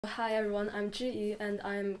Hi everyone, I'm Zhiyi and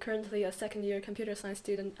I'm currently a second year computer science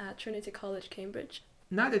student at Trinity College Cambridge.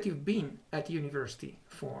 Now that you've been at university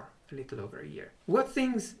for a little over a year, what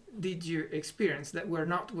things did you experience that were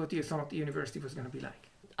not what you thought the university was going to be like?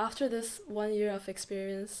 After this 1 year of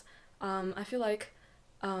experience, I feel like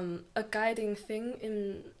a guiding thing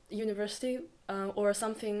in university or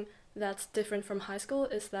something that's different from high school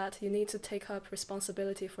is that you need to take up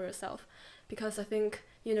responsibility for yourself, because I think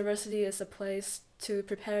university is a place to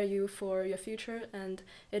prepare you for your future, and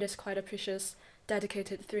it is quite a precious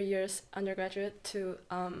dedicated 3 years undergraduate to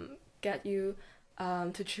get you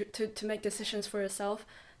to make decisions for yourself,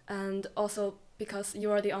 and also because you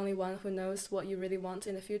are the only one who knows what you really want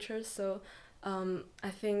in the future. So I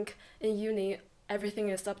think in uni everything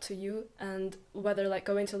is up to you, and whether like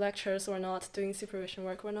going to lectures or not, doing supervision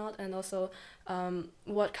work or not, and also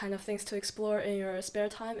what kind of things to explore in your spare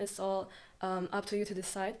time is all up to you to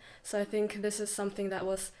decide. So I think this is something that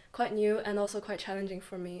was quite new and also quite challenging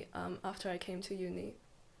for me after I came to uni.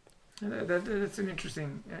 That's an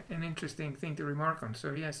interesting thing to remark on.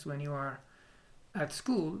 So yes, when you are at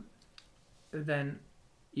school, then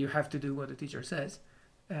you have to do what the teacher says,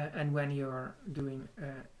 and when you're doing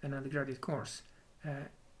an undergraduate course,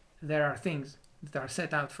 there are things that are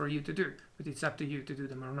set out for you to do, but it's up to you to do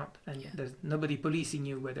them or not, and there's nobody policing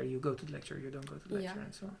you whether you go to the lecture or you don't go to the lecture,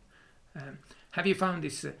 and so on. Have you found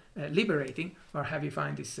this liberating, or have you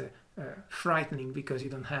found this frightening because you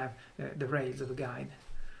don't have the rails of a guide?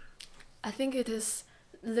 I think it is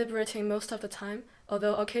liberating most of the time,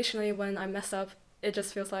 although occasionally when I mess up, it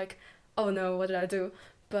just feels like, oh no, what did I do?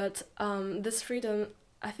 But this freedom,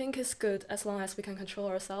 I think, is good as long as we can control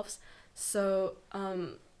ourselves. So,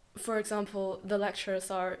 for example, the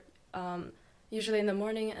lectures are usually in the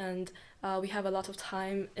morning, and we have a lot of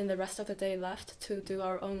time in the rest of the day left to do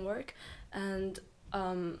our own work. And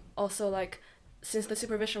also, like, since the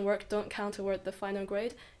supervision work don't count toward the final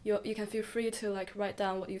grade, you can feel free to like write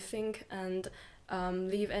down what you think and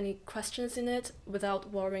leave any questions in it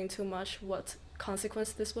without worrying too much what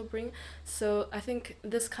consequence this will bring. So I think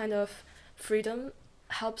this kind of freedom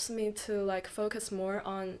helps me to like focus more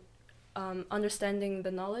on understanding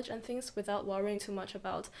the knowledge and things without worrying too much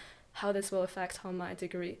about how this will affect on my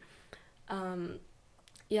degree. And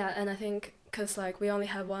I think because like we only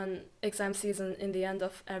have one exam season in the end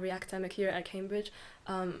of every academic year at Cambridge,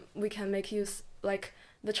 we can make use, like,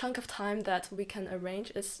 the chunk of time that we can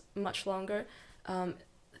arrange is much longer.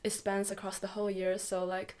 It spans across the whole year, so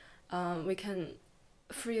like we can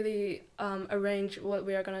freely arrange what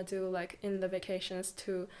we are gonna do like in the vacations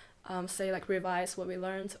to say like revise what we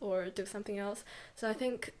learned or do something else. So I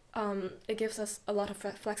think it gives us a lot of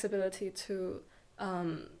flexibility to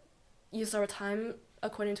use our time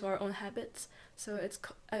according to our own habits. So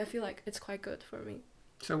I feel like it's quite good for me.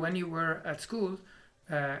 So when you were at school,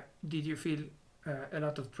 did you feel a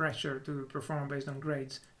lot of pressure to perform based on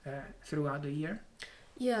grades throughout the year?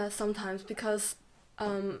 Yeah, sometimes, because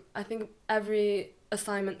I think every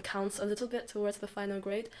assignment counts a little bit towards the final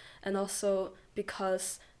grade, and also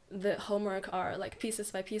because the homework are like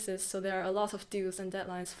pieces by pieces, so there are a lot of dues and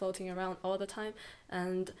deadlines floating around all the time.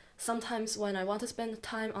 And sometimes when I want to spend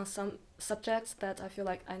time on some subjects that I feel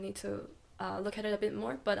like I need to look at it a bit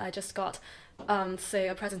more, but I just got say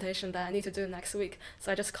a presentation that I need to do next week,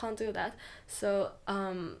 so I just can't do that. So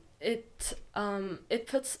it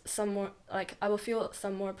puts some more, like, I will feel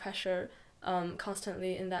some more pressure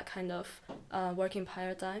constantly in that kind of working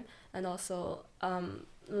paradigm, and also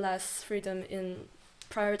less freedom in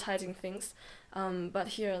prioritizing things. But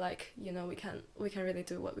here, like, we can really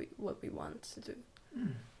do what we want to do.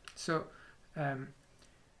 So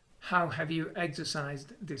how have you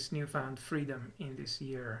exercised this newfound freedom in this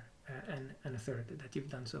year and a third that you've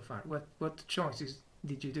done so far? What choices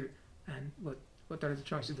did you do, and what are the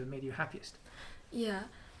choices that made you happiest? Yeah,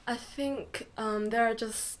 I think there are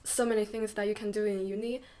just so many things that you can do in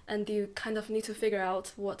uni, and you kind of need to figure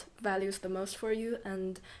out what values the most for you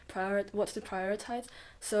and what to prioritize.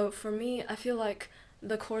 So for me, I feel like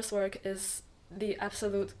the coursework is the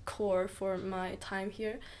absolute core for my time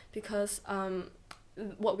here, because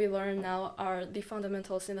what we learn now are the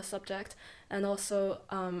fundamentals in the subject, and also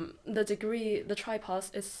the degree, the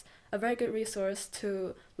tripos, is a very good resource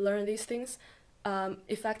to learn these things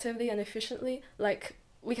effectively and efficiently. Like,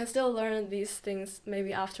 we can still learn these things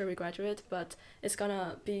maybe after we graduate, but it's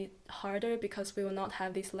gonna be harder because we will not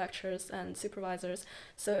have these lectures and supervisors.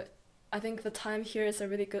 So I think the time here is a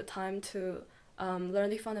really good time to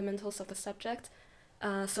learn the fundamentals of the subject.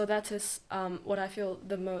 So that is what I feel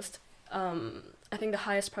the most, I think, the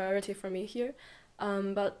highest priority for me here.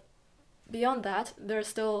 But beyond that, there's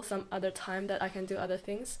still some other time that I can do other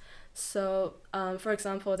things. So, for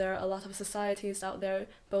example, there are a lot of societies out there,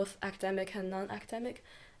 both academic and non-academic.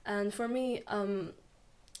 And for me,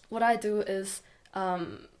 what I do is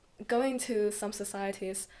going to some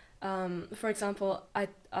societies. For example,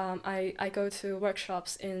 I go to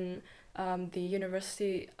workshops in the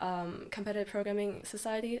University Competitive Programming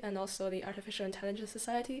Society and also the Artificial Intelligence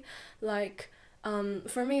Society. Like,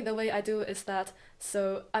 for me, the way I do is that,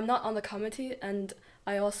 so I'm not on the committee, and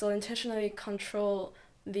I also intentionally control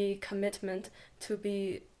the commitment to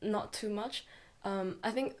be not too much.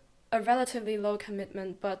 I think a relatively low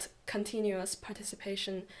commitment but continuous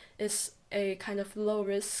participation is a kind of low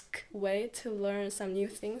risk way to learn some new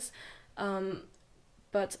things,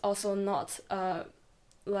 but also not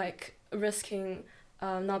like risking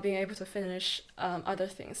not being able to finish other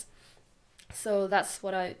things. So that's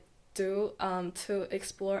what I do to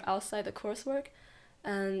explore outside the coursework.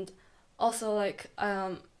 And also, like,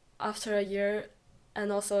 after a year and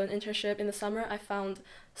also an internship in the summer, I found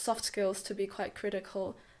soft skills to be quite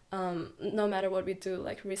critical, no matter what we do,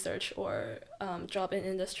 like research or job in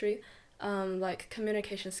industry, like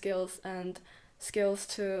communication skills and skills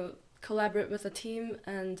to collaborate with a team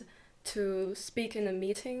and to speak in a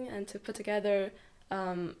meeting and to put together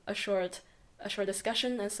a short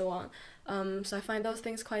discussion and so on. So I find those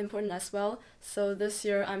things quite important as well. So this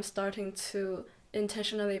year I'm starting to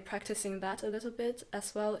intentionally practicing that a little bit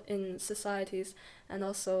as well in societies, and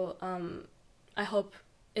also I hope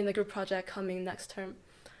in the group project coming next term.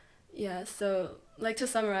 Yeah, so like to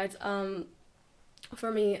summarize,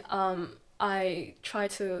 for me, um, I try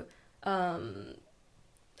to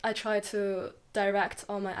direct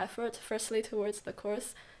all my effort firstly towards the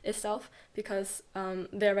course itself because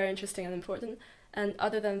they're very interesting and important. And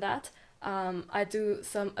other than that, I do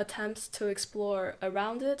some attempts to explore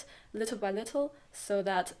around it little by little so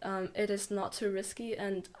that it is not too risky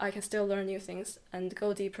and I can still learn new things and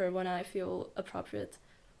go deeper when I feel appropriate.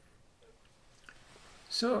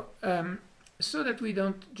 So, so that we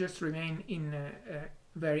don't just remain in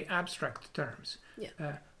very abstract terms,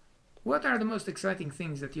 Yeah. what are the most exciting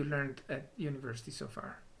things that you learned at university so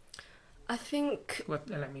far? I think, What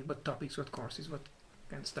topics, what courses, what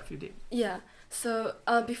kind of stuff you did? yeah. So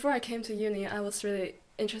before I came to uni, I was really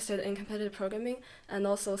interested in competitive programming and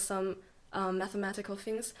also some mathematical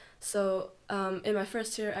things. So in my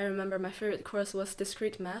first year, I remember my favorite course was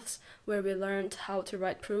discrete maths, where we learned how to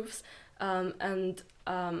write proofs and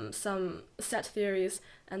some set theories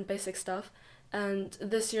and basic stuff. And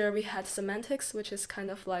this year we had semantics, which is kind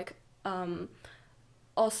of like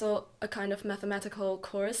also a kind of mathematical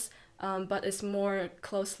course, but it's more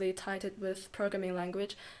closely tied with programming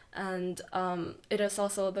language, and it is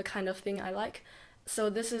also the kind of thing I like. So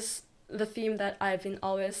this is the theme that I've been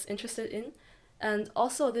always interested in. And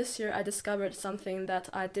also this year I discovered something that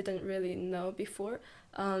I didn't really know before.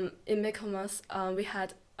 In Michaelmas, we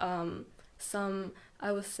had some,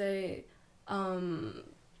 I would say,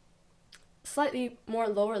 slightly more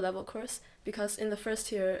lower level course, because in the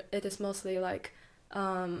first year it is mostly like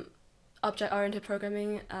object-oriented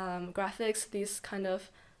programming, graphics, these kind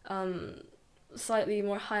of slightly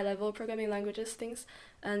more high-level programming languages things.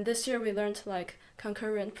 And this year we learned like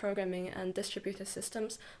concurrent programming and distributed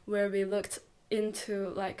systems, where we looked into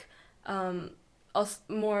like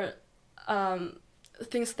more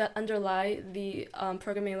things that underlie the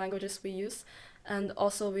programming languages we use. And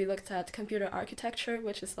also we looked at computer architecture,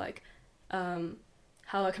 which is like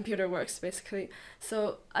how a computer works basically.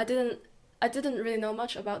 So I didn't really know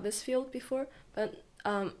much about this field before, but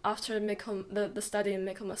after the study in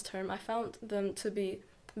Michaelmas term, I found them to be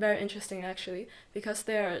very interesting actually, because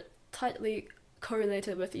they are tightly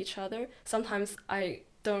correlated with each other. Sometimes I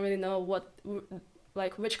don't really know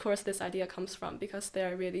which course this idea comes from, because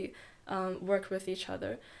they really work with each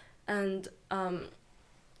other. And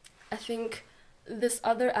I think this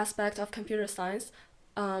other aspect of computer science,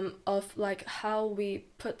 of like how we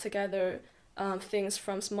put together things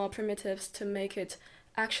from small primitives to make it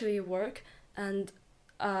actually work, and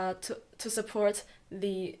to support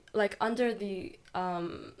the like under the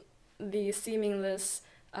seamless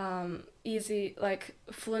easy like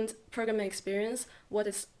fluent programming experience, what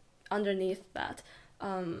is underneath that.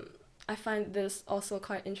 I find this also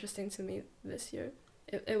quite interesting to me this year.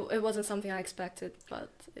 It wasn't something I expected, but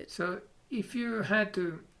So if you had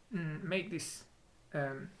to make this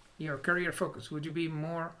your career focus, would you be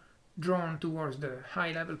more drawn towards the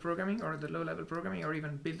high level programming or the low level programming, or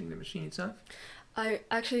even building the machine itself? I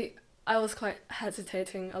was quite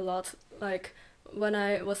hesitating a lot. Like when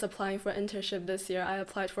I was applying for internship this year, I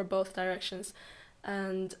applied for both directions,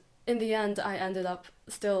 and in the end I ended up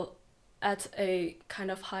still at a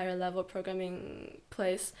kind of higher level programming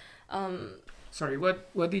place. Sorry,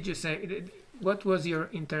 what did you say? What was your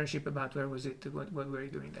internship about? Where was it? What were you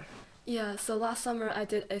doing there? Yeah, so last summer I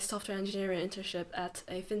did a software engineering internship at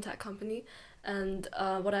a fintech company, and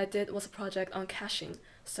what I did was a project on caching.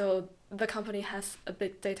 So the company has a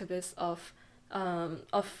big database of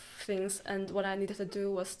things, and what I needed to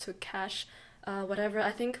do was to cache whatever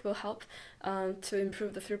I think will help to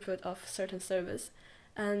improve the throughput of certain service.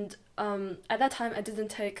 And at that time, I didn't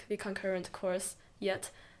take the concurrent course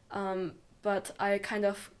yet, but I kind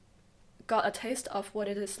of got a taste of what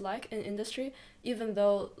it is like in industry, even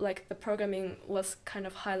though like the programming was kind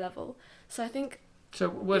of high level. So I think. So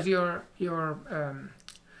was your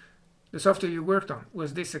the software you worked on,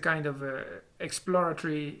 was this a kind of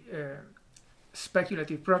exploratory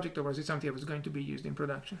speculative project, or was it something that was going to be used in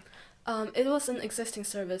production? It was an existing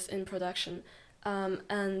service in production,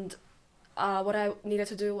 and what I needed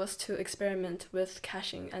to do was to experiment with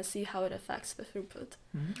caching and see how it affects the throughput.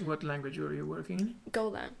 Mm-hmm. What language were you working in?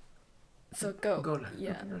 Golang. So Go. Golang.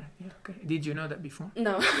 Yeah. Okay, right. Yeah. Okay. Did you know that before?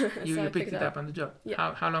 No. You, So you I picked it up on the job.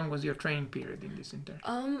 Yeah. How long was your training period in this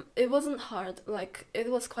internship? It wasn't hard. Like it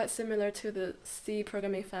was quite similar to the C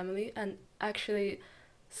programming family, and actually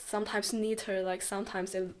sometimes neater. Like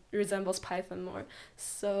sometimes it resembles Python more.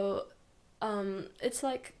 So, it's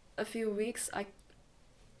like a few weeks.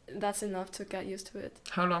 That's enough to get used to it.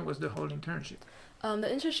 How long was the whole internship? The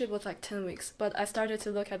internship was like 10 weeks, but I started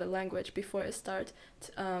to look at the language before it started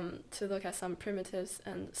to look at some primitives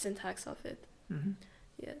and syntax of it. Mm-hmm.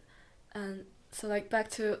 Yeah. And so like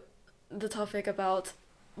back to the topic about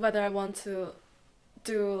whether I want to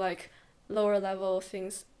do like lower level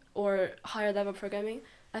things or higher level programming,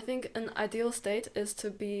 I think an ideal state is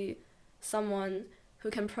to be someone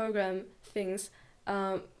who can program things,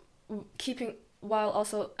 keeping while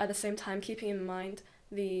also at the same time keeping in mind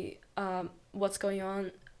the what's going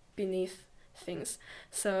on beneath things.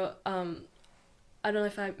 So I don't know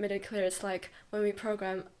if I made it clear. It's like when we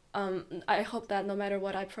program, I hope that no matter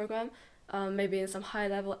what I program, maybe in some high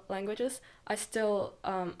level languages, I'm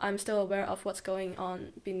still aware of what's going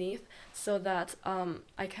on beneath, so that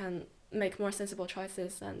I can make more sensible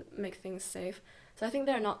choices and make things safe. So I think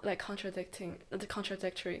they're not like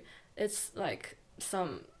contradictory. It's like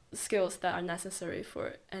some skills that are necessary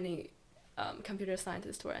for any computer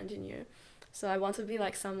scientist or engineer. So I want to be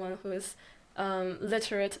like someone who is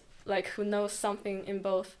literate, like who knows something in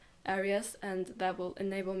both areas, and that will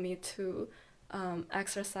enable me to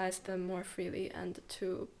exercise them more freely and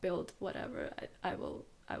to build whatever I will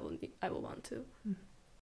want to. Mm.